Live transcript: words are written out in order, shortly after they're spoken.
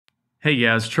Hey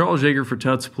guys, Charles Yeager for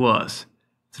Tuts Plus.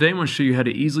 Today I'm going to show you how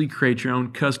to easily create your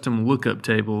own custom lookup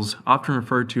tables, often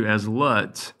referred to as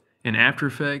LUTs, in After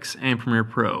Effects and Premiere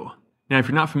Pro. Now if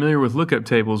you're not familiar with lookup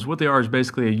tables, what they are is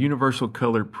basically a universal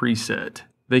color preset.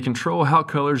 They control how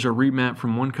colors are remapped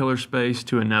from one color space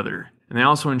to another, and they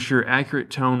also ensure accurate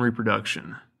tone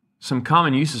reproduction. Some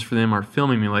common uses for them are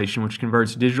film emulation, which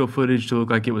converts digital footage to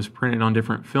look like it was printed on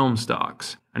different film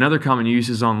stocks. Another common use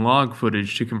is on log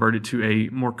footage to convert it to a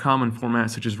more common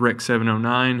format such as Rec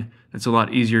 709 that's a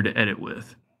lot easier to edit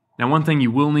with. Now one thing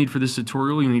you will need for this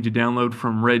tutorial, you'll need to download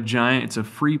from Red Giant. It's a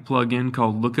free plugin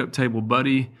called Lookup Table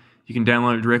Buddy. You can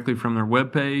download it directly from their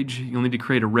webpage. You'll need to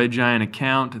create a Red Giant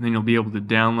account and then you'll be able to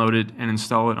download it and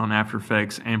install it on After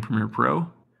Effects and Premiere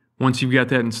Pro. Once you've got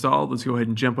that installed, let's go ahead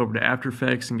and jump over to After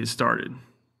Effects and get started.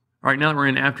 Alright, now that we're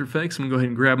in After Effects, I'm going to go ahead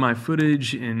and grab my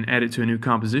footage and add it to a new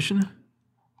composition.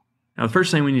 Now the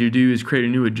first thing we need to do is create a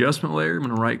new adjustment layer. I'm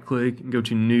going to right click and go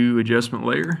to New Adjustment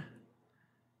Layer. And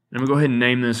I'm going to go ahead and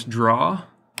name this Draw.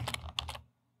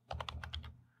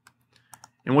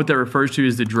 And what that refers to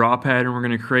is the draw pattern we're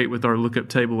going to create with our lookup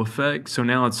table effect. So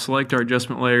now let's select our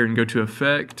adjustment layer and go to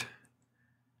Effect,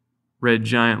 Red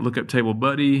Giant Lookup Table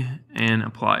Buddy, and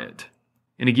apply it.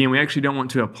 And again, we actually don't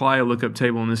want to apply a lookup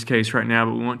table in this case right now,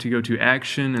 but we want to go to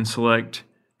Action and select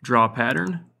Draw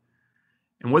Pattern.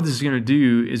 And what this is going to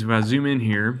do is if I zoom in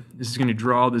here, this is going to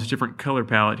draw this different color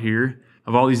palette here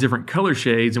of all these different color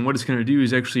shades, and what it's going to do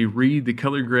is actually read the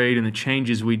color grade and the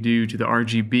changes we do to the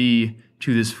RGB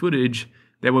to this footage.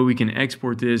 That way we can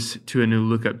export this to a new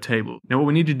lookup table. Now what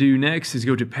we need to do next is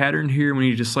go to Pattern here. We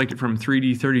need to select it from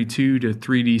 3D32 to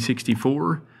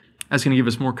 3D64. That's going to give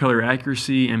us more color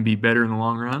accuracy and be better in the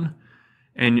long run.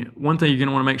 And one thing you're going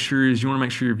to want to make sure is you want to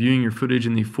make sure you're viewing your footage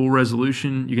in the full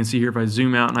resolution. You can see here if I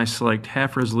zoom out and I select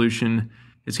half resolution,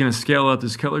 it's going to scale up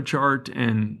this color chart,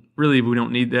 and really we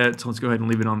don't need that, so let's go ahead and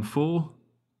leave it on full.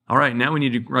 Alright, now we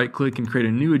need to right click and create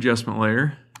a new adjustment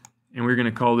layer, and we're going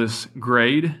to call this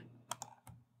Grade.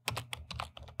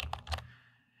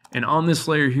 And on this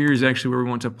layer here is actually where we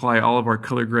want to apply all of our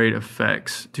color grade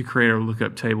effects to create our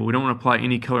lookup table. We don't want to apply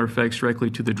any color effects directly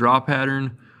to the draw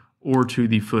pattern or to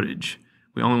the footage.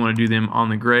 We only want to do them on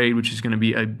the grade, which is going to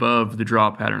be above the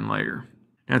draw pattern layer.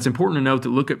 Now it's important to note that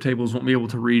lookup tables won't be able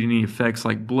to read any effects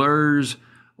like blurs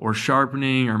or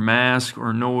sharpening or mask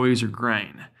or noise or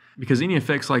grain, because any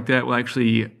effects like that will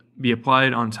actually be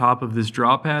applied on top of this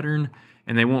draw pattern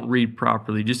and they won't read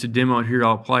properly. Just to demo it here,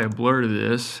 I'll apply a blur to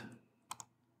this.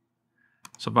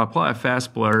 So if I apply a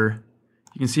fast blur,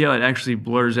 you can see how it actually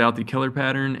blurs out the color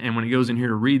pattern, and when it goes in here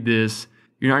to read this,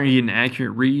 you're not going to get an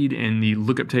accurate read, and the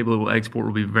lookup table it will export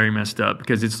will be very messed up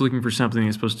because it's looking for something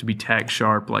that's supposed to be tack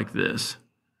sharp like this.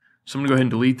 So I'm going to go ahead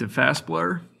and delete the fast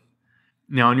blur.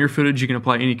 Now on your footage you can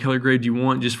apply any color grade you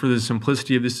want. Just for the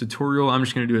simplicity of this tutorial, I'm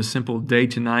just going to do a simple day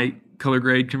to night color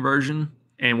grade conversion.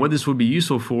 And what this would be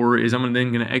useful for is I'm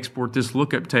then going to export this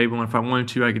lookup table, and if I wanted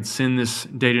to, I could send this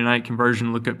day to night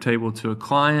conversion lookup table to a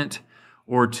client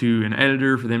or to an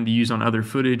editor for them to use on other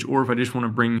footage, or if I just want to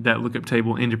bring that lookup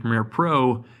table into Premiere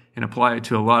Pro and apply it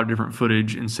to a lot of different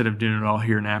footage instead of doing it all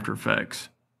here in After Effects.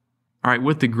 Alright,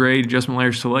 with the grade adjustment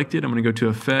layer selected, I'm going to go to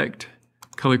Effect,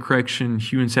 Color Correction,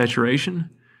 Hue and Saturation.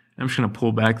 I'm just going to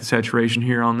pull back the saturation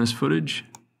here on this footage.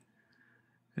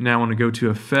 And now I want to go to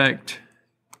Effect,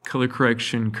 Color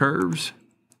Correction, Curves.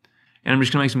 And I'm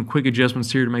just going to make some quick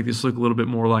adjustments here to make this look a little bit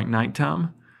more like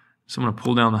nighttime. So I'm going to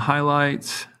pull down the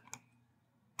highlights,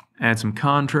 add some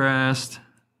contrast.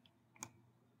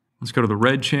 Let's go to the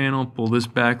red channel, pull this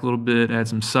back a little bit, add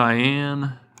some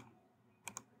cyan.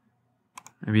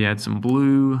 Maybe add some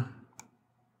blue.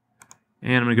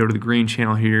 And I'm going to go to the green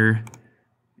channel here,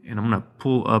 and I'm going to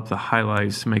pull up the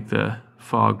highlights to make the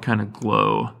fog kind of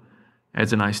glow.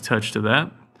 Adds a nice touch to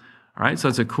that. Alright, so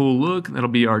that's a cool look. That'll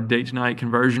be our day to night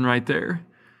conversion right there.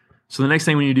 So the next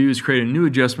thing we need to do is create a new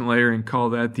adjustment layer and call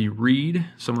that the Read.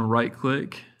 So I'm going to right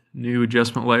click, New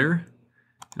Adjustment Layer. And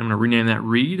I'm going to rename that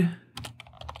Read.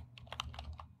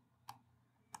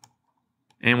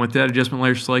 And with that adjustment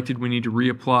layer selected, we need to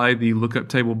reapply the Lookup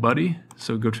Table Buddy.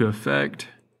 So go to Effect,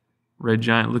 Red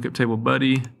Giant Lookup Table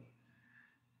Buddy.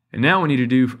 And now what we need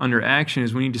to do under Action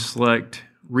is we need to select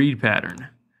Read Pattern.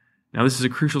 Now this is a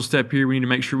crucial step here. We need to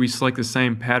make sure we select the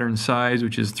same pattern size,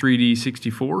 which is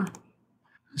 3D64.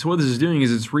 So what this is doing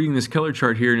is it's reading this color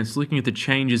chart here and it's looking at the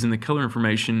changes in the color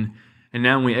information, and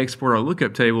now when we export our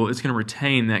lookup table, it's going to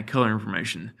retain that color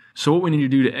information. So what we need to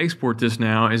do to export this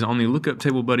now is on the Lookup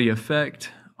Table Buddy effect,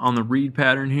 on the Read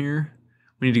pattern here,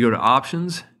 we need to go to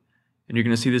Options, and you're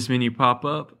going to see this menu pop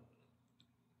up,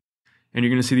 and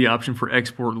you're going to see the option for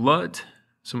Export LUT.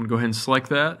 So I'm going to go ahead and select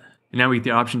that. And now we get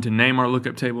the option to name our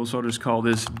lookup table, so I'll just call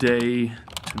this day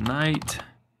to night.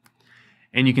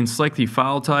 And you can select the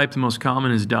file type. The most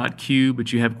common is .cube,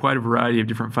 but you have quite a variety of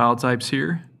different file types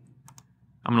here.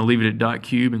 I'm going to leave it at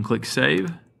 .cube and click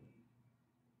Save.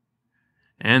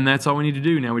 And that's all we need to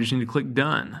do. Now we just need to click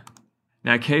Done.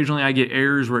 Now occasionally I get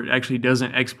errors where it actually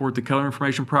doesn't export the color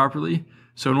information properly.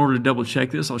 So in order to double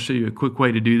check this, I'll show you a quick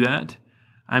way to do that.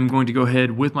 I'm going to go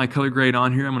ahead with my color grade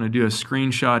on here. I'm going to do a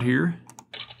screenshot here.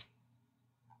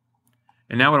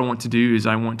 And now what I want to do is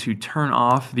I want to turn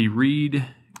off the read,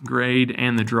 grade,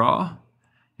 and the draw,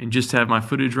 and just have my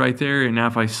footage right there. And now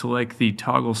if I select the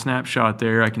toggle snapshot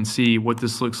there, I can see what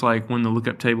this looks like when the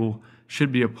lookup table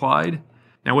should be applied.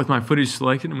 Now with my footage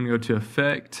selected, I'm going to go to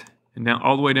Effect, and now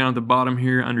all the way down at the bottom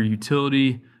here under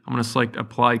Utility, I'm going to select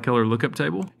Apply Color Lookup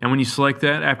Table. And when you select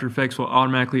that, After Effects will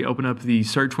automatically open up the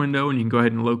search window, and you can go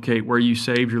ahead and locate where you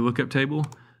saved your lookup table.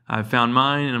 I've found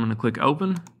mine, and I'm going to click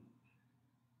Open.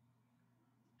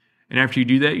 And after you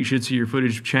do that, you should see your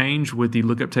footage change with the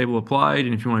lookup table applied.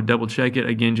 And if you want to double check it,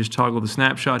 again, just toggle the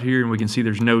snapshot here and we can see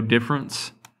there's no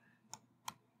difference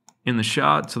in the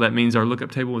shot. So that means our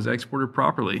lookup table was exported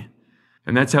properly.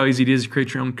 And that's how easy it is to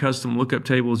create your own custom lookup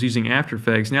tables using After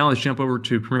Effects. Now let's jump over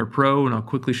to Premiere Pro and I'll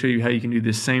quickly show you how you can do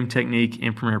this same technique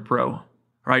in Premiere Pro.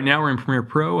 Right now we're in Premiere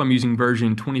Pro. I'm using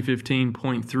version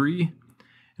 2015.3 and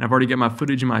I've already got my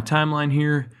footage in my timeline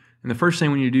here. And the first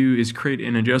thing we need to do is create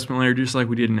an adjustment layer just like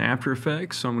we did in After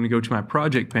Effects. So I'm going to go to my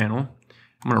project panel.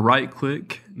 I'm going to right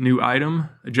click, New Item,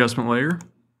 Adjustment Layer,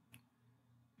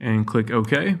 and click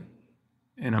OK.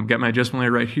 And I've got my adjustment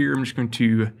layer right here. I'm just going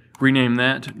to rename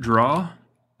that Draw.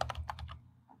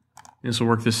 This will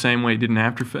work the same way it did in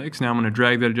After Effects. Now I'm going to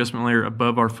drag that adjustment layer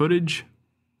above our footage.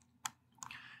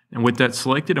 And with that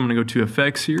selected, I'm going to go to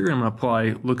Effects here. I'm going to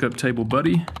apply Lookup Table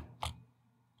Buddy.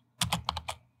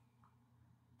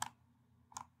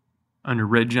 Under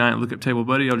Red Giant Lookup Table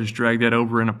Buddy, I'll just drag that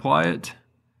over and apply it.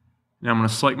 Now I'm going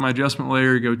to select my adjustment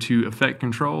layer, go to Effect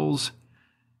Controls,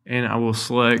 and I will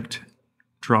select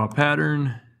Draw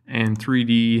Pattern and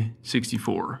 3D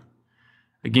 64.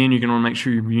 Again, you're going to want to make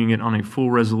sure you're viewing it on a full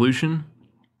resolution.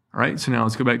 All right, so now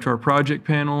let's go back to our project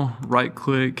panel, right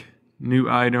click, New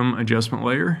Item, Adjustment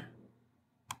Layer.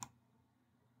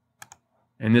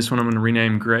 And this one I'm going to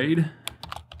rename Grade.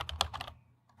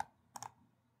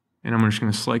 And I'm just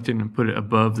going to select it and put it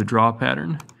above the draw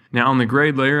pattern. Now on the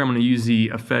grade layer, I'm going to use the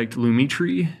effect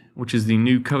Lumetri, which is the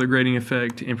new color grading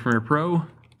effect in Premiere Pro.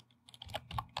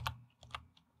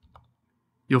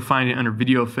 You'll find it under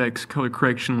Video Effects, Color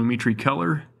Correction, Lumetri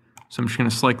Color. So I'm just going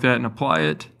to select that and apply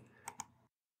it.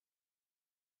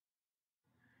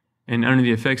 And under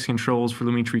the effects controls for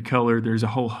Lumetri Color, there's a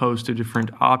whole host of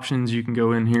different options you can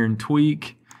go in here and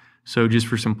tweak. So just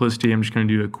for simplicity, I'm just going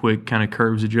to do a quick kind of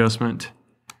curves adjustment.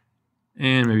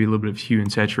 And maybe a little bit of hue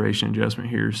and saturation adjustment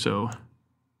here. So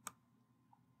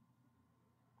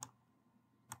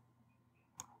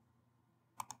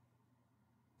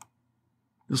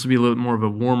this will be a little bit more of a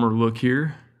warmer look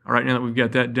here. All right, now that we've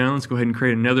got that done, let's go ahead and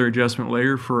create another adjustment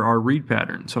layer for our read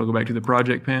pattern. So I'll go back to the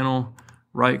project panel,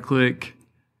 right click,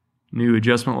 New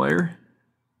Adjustment Layer.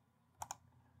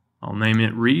 I'll name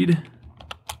it Read.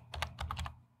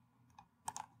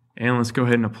 And let's go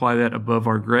ahead and apply that above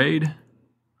our grade.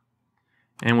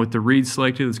 And with the read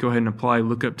selected, let's go ahead and apply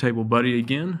Lookup Table Buddy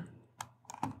again.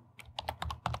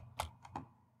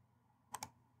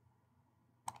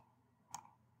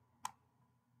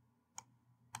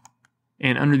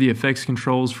 And under the effects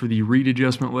controls for the read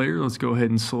adjustment layer, let's go ahead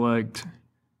and select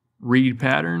Read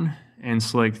Pattern and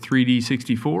select 3D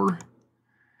 64.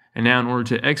 And now in order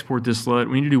to export this LUT,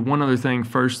 we need to do one other thing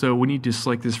first though. We need to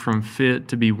select this from Fit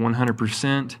to be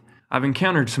 100%. I've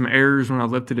encountered some errors when I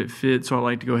left it at Fit, so I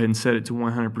like to go ahead and set it to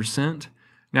 100%.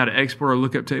 Now to export our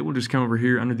lookup table, just come over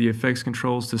here under the effects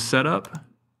controls to Setup.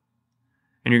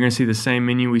 And you're going to see the same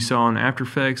menu we saw in After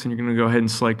Effects, and you're going to go ahead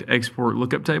and select Export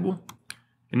Lookup Table.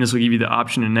 And this will give you the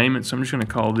option to name it, so I'm just going to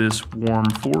call this Warm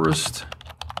Forest.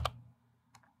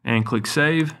 And click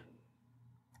Save.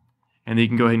 And then you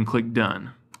can go ahead and click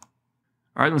Done.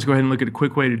 All right, let's go ahead and look at a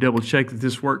quick way to double check that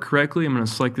this worked correctly. I'm going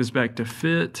to select this back to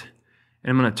Fit. And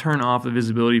I'm going to turn off the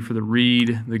visibility for the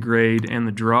read, the grade, and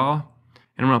the draw.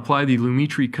 And I'm going to apply the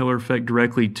Lumetri color effect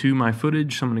directly to my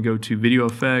footage. So I'm going to go to Video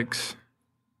Effects,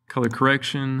 Color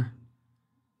Correction,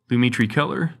 Lumetri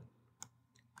Color.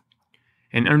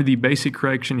 And under the basic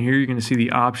correction here, you're going to see the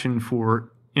option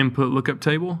for Input Lookup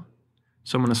Table.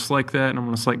 So I'm going to select that and I'm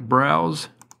going to select Browse.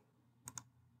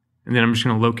 And then I'm just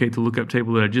going to locate the lookup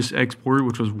table that I just exported,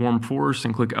 which was Warm Forest,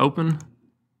 and click Open.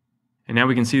 And now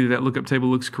we can see that that lookup table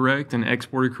looks correct and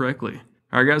exported correctly.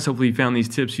 Alright guys, hopefully you found these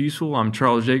tips useful. I'm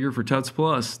Charles Jaeger for Tuts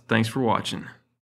Plus. Thanks for watching.